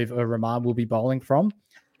I believe Rahman will be bowling from.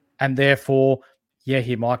 And therefore, yeah,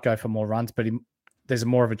 he might go for more runs, but there's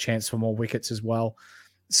more of a chance for more wickets as well.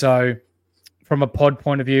 So from a pod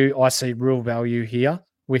point of view, I see real value here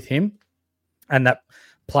with him, and that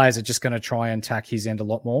players are just going to try and attack his end a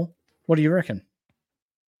lot more. What do you reckon?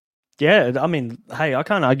 Yeah, I mean, hey, I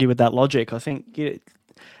can't argue with that logic. I think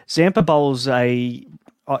Zampa bowls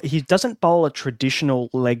he doesn't bowl a traditional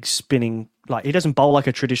leg spinning, like he doesn't bowl like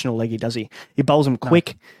a traditional leggy, does he? He bowls them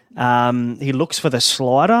quick. No. He looks for the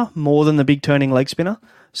slider more than the big turning leg spinner.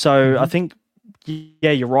 So I think,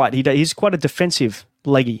 yeah, you're right. He's quite a defensive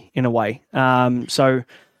leggy in a way. So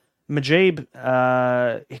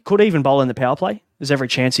Mujeeb, he could even bowl in the power play. There's every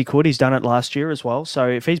chance he could. He's done it last year as well. So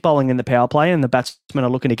if he's bowling in the power play and the batsmen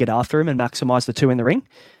are looking to get after him and maximise the 2 in the ring,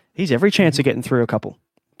 he's every chance of getting through a couple.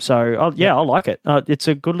 So, I like it. It's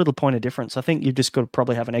a good little point of difference. I think you've just got to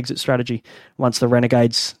probably have an exit strategy once the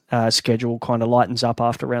Renegades schedule kind of lightens up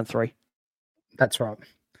after round 3. That's right.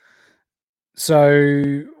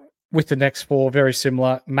 So with the next 4, very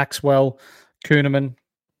similar. Maxwell, Kuhneman,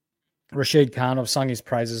 Rashid Khan. I've sung his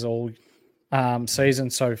praises all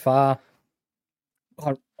season so far.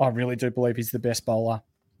 I really do believe he's the best bowler,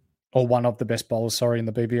 or one of the best bowlers, in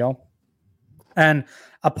the BBL. And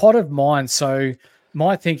a pot of mine, so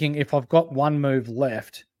my thinking, if I've got one move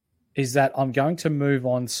left, is that I'm going to move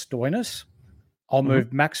on Stoinis. I'll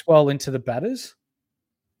move Maxwell into the batters.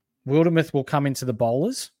 Wildermuth will come into the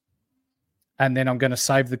bowlers. And then I'm going to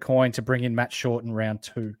save the coin to bring in Matt Short in round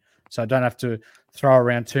 2. So I don't have to throw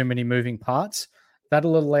around too many moving parts.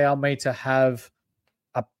 That'll allow me to have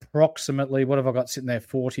approximately, what have I got sitting there,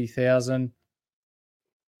 40,000.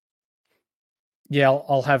 Yeah,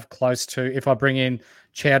 I'll have close to, if I bring in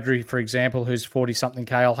Chowdhury, for example, who's 40-something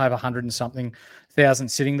K, I'll have 100-something thousand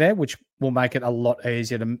sitting there, which will make it a lot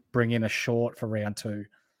easier to bring in a Short for round 2.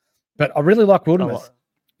 But I really like Wildermuth.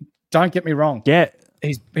 Don't get me wrong. Yeah.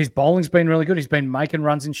 His bowling's been really good. He's been making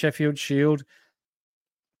runs in Sheffield Shield.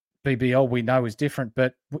 BBL, we know, is different,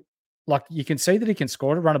 but like you can see that he can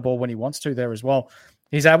score to run a ball when he wants to there as well.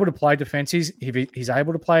 He's able to play defense. He's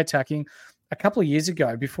able to play attacking. A couple of years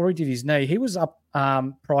ago, before he did his knee, he was up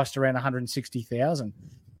priced around 160,000.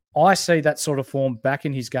 I see that sort of form back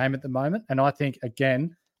in his game at the moment, and I think,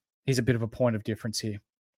 again, he's a bit of a point of difference here.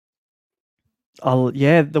 Oh,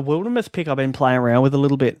 yeah, the Wildermuth pick I've been playing around with a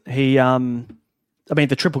little bit. The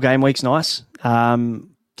triple game week's nice.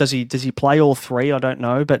 Does he play all 3? I don't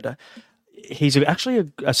know, but he's actually a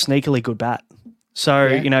sneakily good bat. So,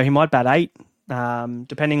 he might bat 8.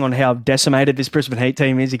 Depending on how decimated this Brisbane Heat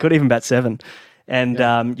team is, he could even bat 7.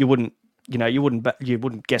 And you wouldn't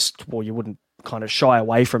kind of shy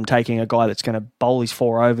away from taking a guy that's going to bowl his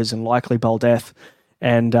 4 overs and likely bowl death,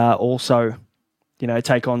 and also,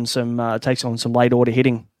 takes on some late order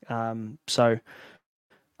hitting. So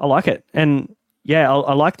I like it, and yeah,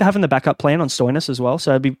 I like having the backup plan on Stoinis as well.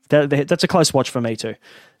 So that's a close watch for me too.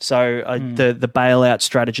 So the bailout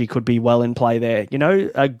strategy could be well in play there.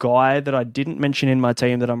 A guy that I didn't mention in my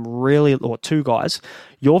team that I'm really, or 2 guys,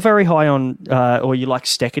 you're very high on, or you like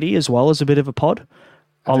Steckity as well as a bit of a pod.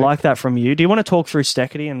 I like that from you. Do you want to talk through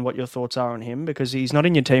Steckity and what your thoughts are on him? Because he's not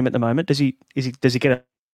in your team at the moment. Does he get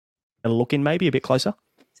a look in maybe a bit closer?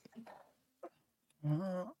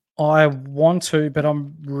 I want to, but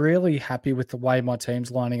I'm really happy with the way my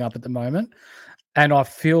team's lining up at the moment. And I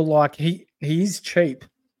feel like he is cheap.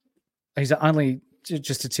 He's only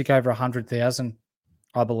just a tick over 100,000,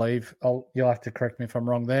 I believe. You'll have to correct me if I'm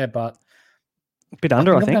wrong there, but a bit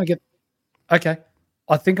under, I think. Okay.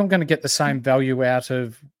 I think I'm going to get the same value out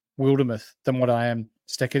of Wildermuth than what I am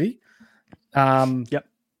Steckity. Yep.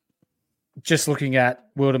 Just looking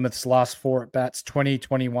at Wildermuth's last 4 at bats, 20,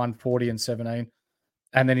 21, 40, and 17.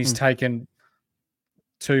 And then he's taken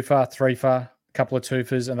 2-for, 3-for, a couple of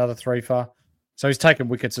 2-fers, another 3-for. So he's taken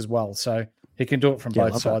wickets as well. So he can do it from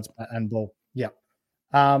both sides, bat and ball. Yeah.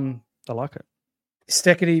 I like it.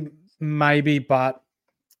 Steckity, maybe, but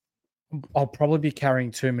I'll probably be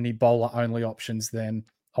carrying too many bowler-only options then.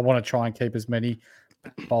 I want to try and keep as many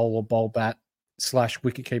bowl or bowl bat /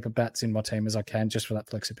 wicketkeeper bats in my team as I can, just for that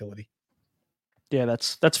flexibility. Yeah,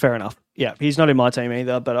 that's fair enough. Yeah, he's not in my team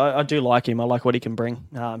either, but I do like him. I like what he can bring.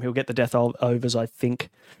 He'll get the death overs, I think,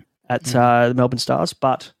 at the Melbourne Stars.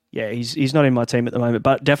 But yeah, he's not in my team at the moment.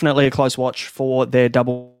 But definitely a close watch for their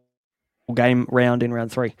double game round in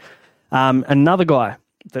round 3. Another guy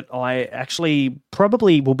that I actually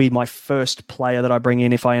probably will be my first player that I bring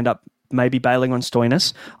in if I end up maybe bailing on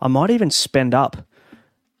Stoinis. I might even spend up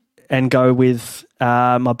and go with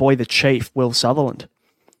my boy, the Chief, Will Sutherland.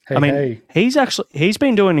 He's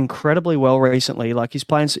been doing incredibly well recently. Like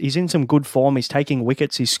he's in some good form. He's taking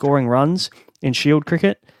wickets. He's scoring runs in Shield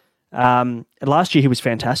cricket. Last year he was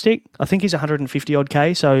fantastic. I think he's 150 odd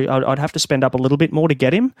K. So I'd have to spend up a little bit more to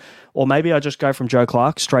get him, or maybe I just go from Joe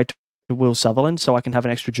Clark straight to Will Sutherland, so I can have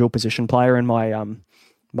an extra dual position player in my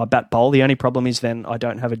my bat bowl. The only problem is then I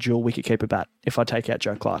don't have a dual wicketkeeper bat if I take out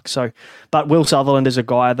Joe Clark. So, but Will Sutherland is a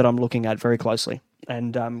guy that I'm looking at very closely,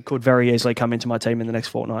 and could very easily come into my team in the next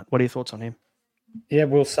fortnight. What are your thoughts on him? Yeah,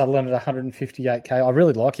 Will Sutherland at 158K. I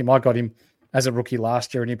really like him. I got him as a rookie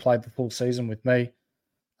last year and he played the full season with me.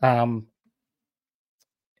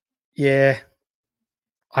 Yeah,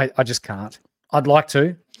 I just can't. I'd like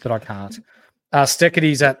to, but I can't.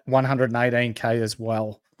 Steckety's at 118K as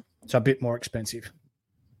well, so a bit more expensive.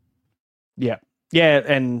 Yeah,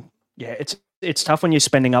 and it's tough when you're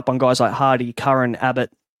spending up on guys like Hardy, Curran, Abbott.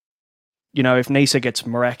 You know, if Nisa gets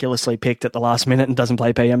miraculously picked at the last minute and doesn't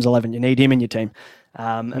play PM's 11, you need him in your team.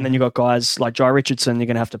 And then you've got guys like Jai Richardson you're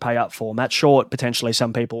going to have to pay up for. Matt Short, potentially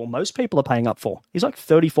most people are paying up for. He's like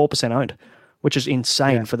 34% owned, which is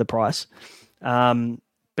insane for the price.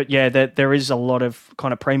 But yeah, there is a lot of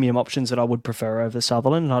kind of premium options that I would prefer over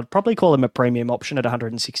Sutherland, and I'd probably call him a premium option at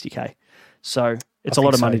 160K. So it's a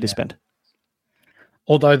lot of money to spend.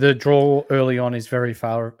 Although the draw early on is very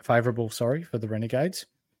favourable, for the Renegades.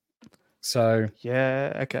 So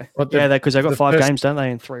yeah, okay. Because they've got 5 games, don't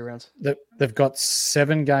they, in 3 rounds? They've got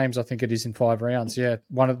 7 games, I think it is, in 5 rounds. Yeah,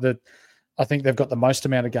 I think they've got the most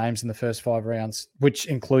amount of games in the first 5 rounds, which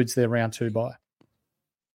includes their round 2 bye.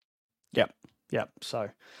 Yep. So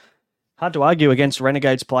hard to argue against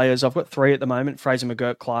Renegades players. I've got 3 at the moment: Fraser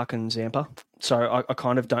McGurk, Clark, and Zampa. So I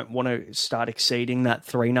kind of don't want to start exceeding that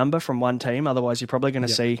 3 number from one team. Otherwise, you're probably going to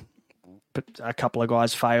see a couple of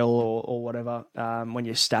guys fail or whatever when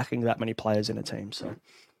you're stacking that many players in a team. So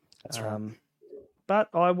that's right. But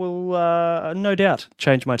I will no doubt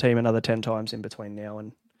change my team another 10 times in between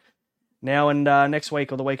now and next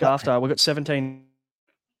week or the week after. We've got 17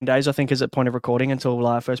 days, I think, is at point of recording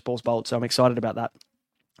until first ball's bowled. So I'm excited about that.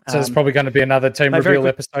 So there's probably going to be another team reveal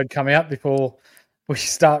episode coming out before we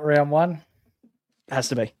start round 1. Has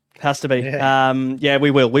to be. Yeah. We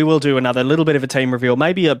will. We will do another little bit of a team reveal,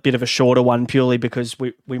 maybe a bit of a shorter one, purely because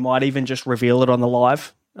we might even just reveal it on the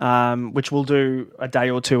live, which we'll do a day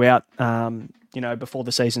or 2 out, before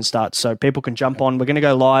the season starts. So people can jump on. We're going to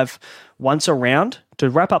go live once a round to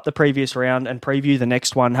wrap up the previous round and preview the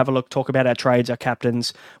next one, have a look, talk about our trades, our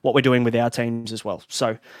captains, what we're doing with our teams as well.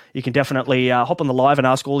 So you can definitely hop on the live and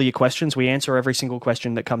ask all of your questions. We answer every single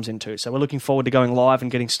question that comes into. So we're looking forward to going live and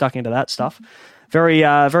getting stuck into that stuff. Very,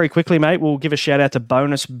 very quickly, mate, we'll give a shout out to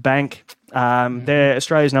Bonus Bank They're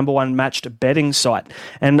Australia's #1 matched betting site.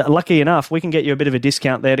 And lucky enough, we can get you a bit of a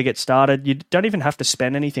discount there to get started. You don't even have to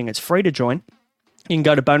spend anything. It's free to join. You can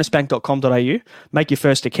go to bonusbank.com.au, make your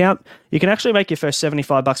first account. You can actually make your first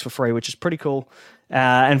 $75 for free, which is pretty cool.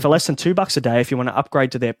 And for less than $2 a day, if you want to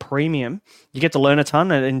upgrade to their premium, you get to learn a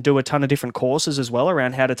ton and do a ton of different courses as well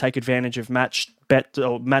around how to take advantage of match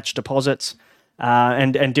deposits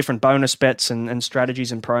and different bonus bets and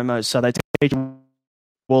strategies and promos. So they teach you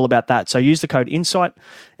all about that. So use the code INSIGHT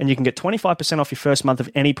and you can get 25% off your first month of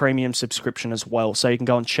any premium subscription as well. So you can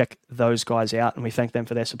go and check those guys out, and we thank them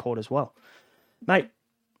for their support as well. Mate,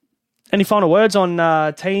 any final words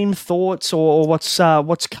on team thoughts or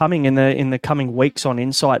what's coming in the coming weeks on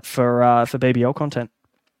Insight for BBL content?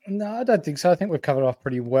 No, I don't think so. I think we've covered off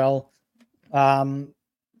pretty well.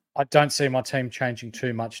 I don't see my team changing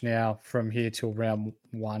too much now from here till round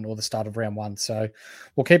 1 or the start of round 1. So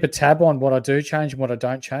we'll keep a tab on what I do change and what I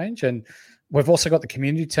don't change. And we've also got the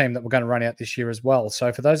community team that we're going to run out this year as well.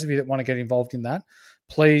 So for those of you that want to get involved in that,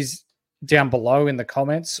 please, down below in the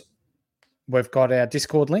comments, we've got our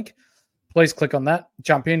Discord link. Please click on that,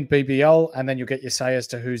 jump in, BBL, and then you'll get your say as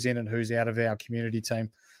to who's in and who's out of our community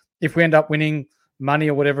team. If we end up winning money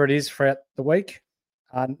or whatever it is throughout the week,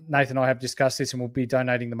 Nathan and I have discussed this, and we'll be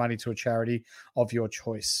donating the money to a charity of your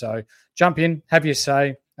choice. So jump in, have your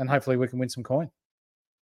say, and hopefully we can win some coin.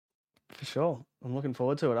 For sure. I'm looking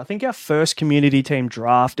forward to it. I think our first community team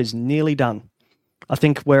draft is nearly done. I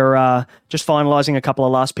think we're just finalising a couple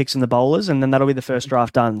of last picks in the bowlers, and then that'll be the first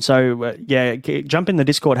draft done. So, jump in the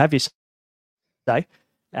Discord, have your say,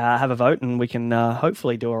 have a vote, and we can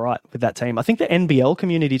hopefully do all right with that team. I think the NBL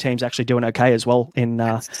community team's actually doing okay as well in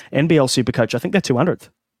NBL Supercoach. I think they're 200th.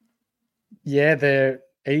 Yeah, they're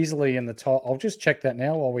easily in the top. I'll just check that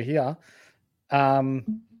now while we're here. In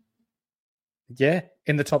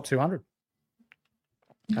the top 200.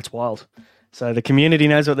 That's wild. So the community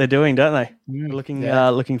knows what they're doing, don't they?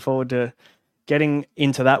 Looking forward to getting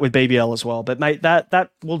into that with BBL as well. But mate,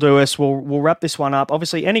 that will do us. We'll wrap this one up.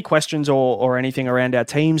 Obviously, any questions or anything around our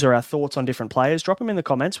teams or our thoughts on different players, drop them in the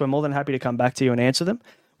comments. We're more than happy to come back to you and answer them.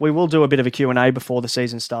 We will do a bit of a Q&A before the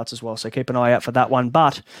season starts as well, so keep an eye out for that one.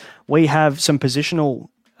 But we have some positional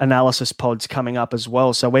analysis pods coming up as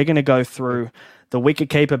well. So we're going to go through the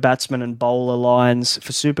wicketkeeper, batsman, and bowler lines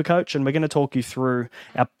for Supercoach, and we're going to talk you through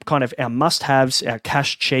our must-haves, our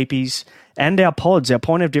cash cheapies, and our pods, our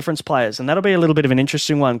point of difference players. And that'll be a little bit of an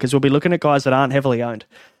interesting one because we'll be looking at guys that aren't heavily owned.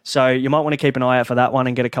 So you might want to keep an eye out for that one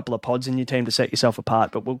and get a couple of pods in your team to set yourself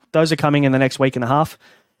apart. But those are coming in the next week and a half.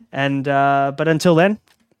 And but until then,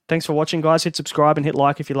 thanks for watching, guys. Hit subscribe and hit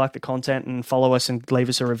like if you like the content, and follow us and leave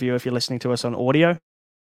us a review if you're listening to us on audio.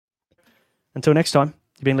 Until next time,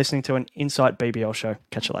 you've been listening to an Insight BBL show.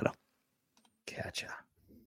 Catch you later. Catch ya.